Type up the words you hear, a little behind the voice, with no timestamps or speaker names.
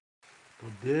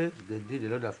Today is the day the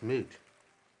Lord has made,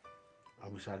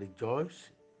 and we shall rejoice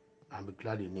and be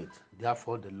glad in it.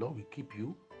 Therefore, the Lord will keep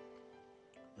you,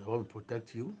 the Lord will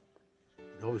protect you,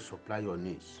 the Lord will supply your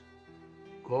needs.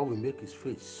 God will make his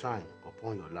face shine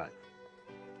upon your life.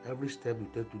 Every step you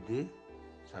take today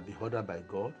shall be ordered by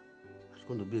God. It's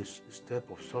going to be a step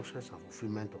of success and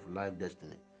fulfillment of life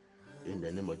destiny in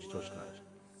the name of Jesus Christ.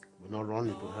 We will not run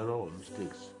into error or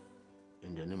mistakes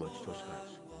in the name of Jesus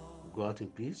Christ. Go out in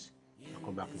peace and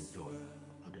come back in joy.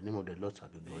 And the name of the Lord shall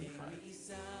be glorified.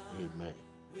 Amen.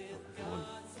 And good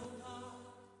morning.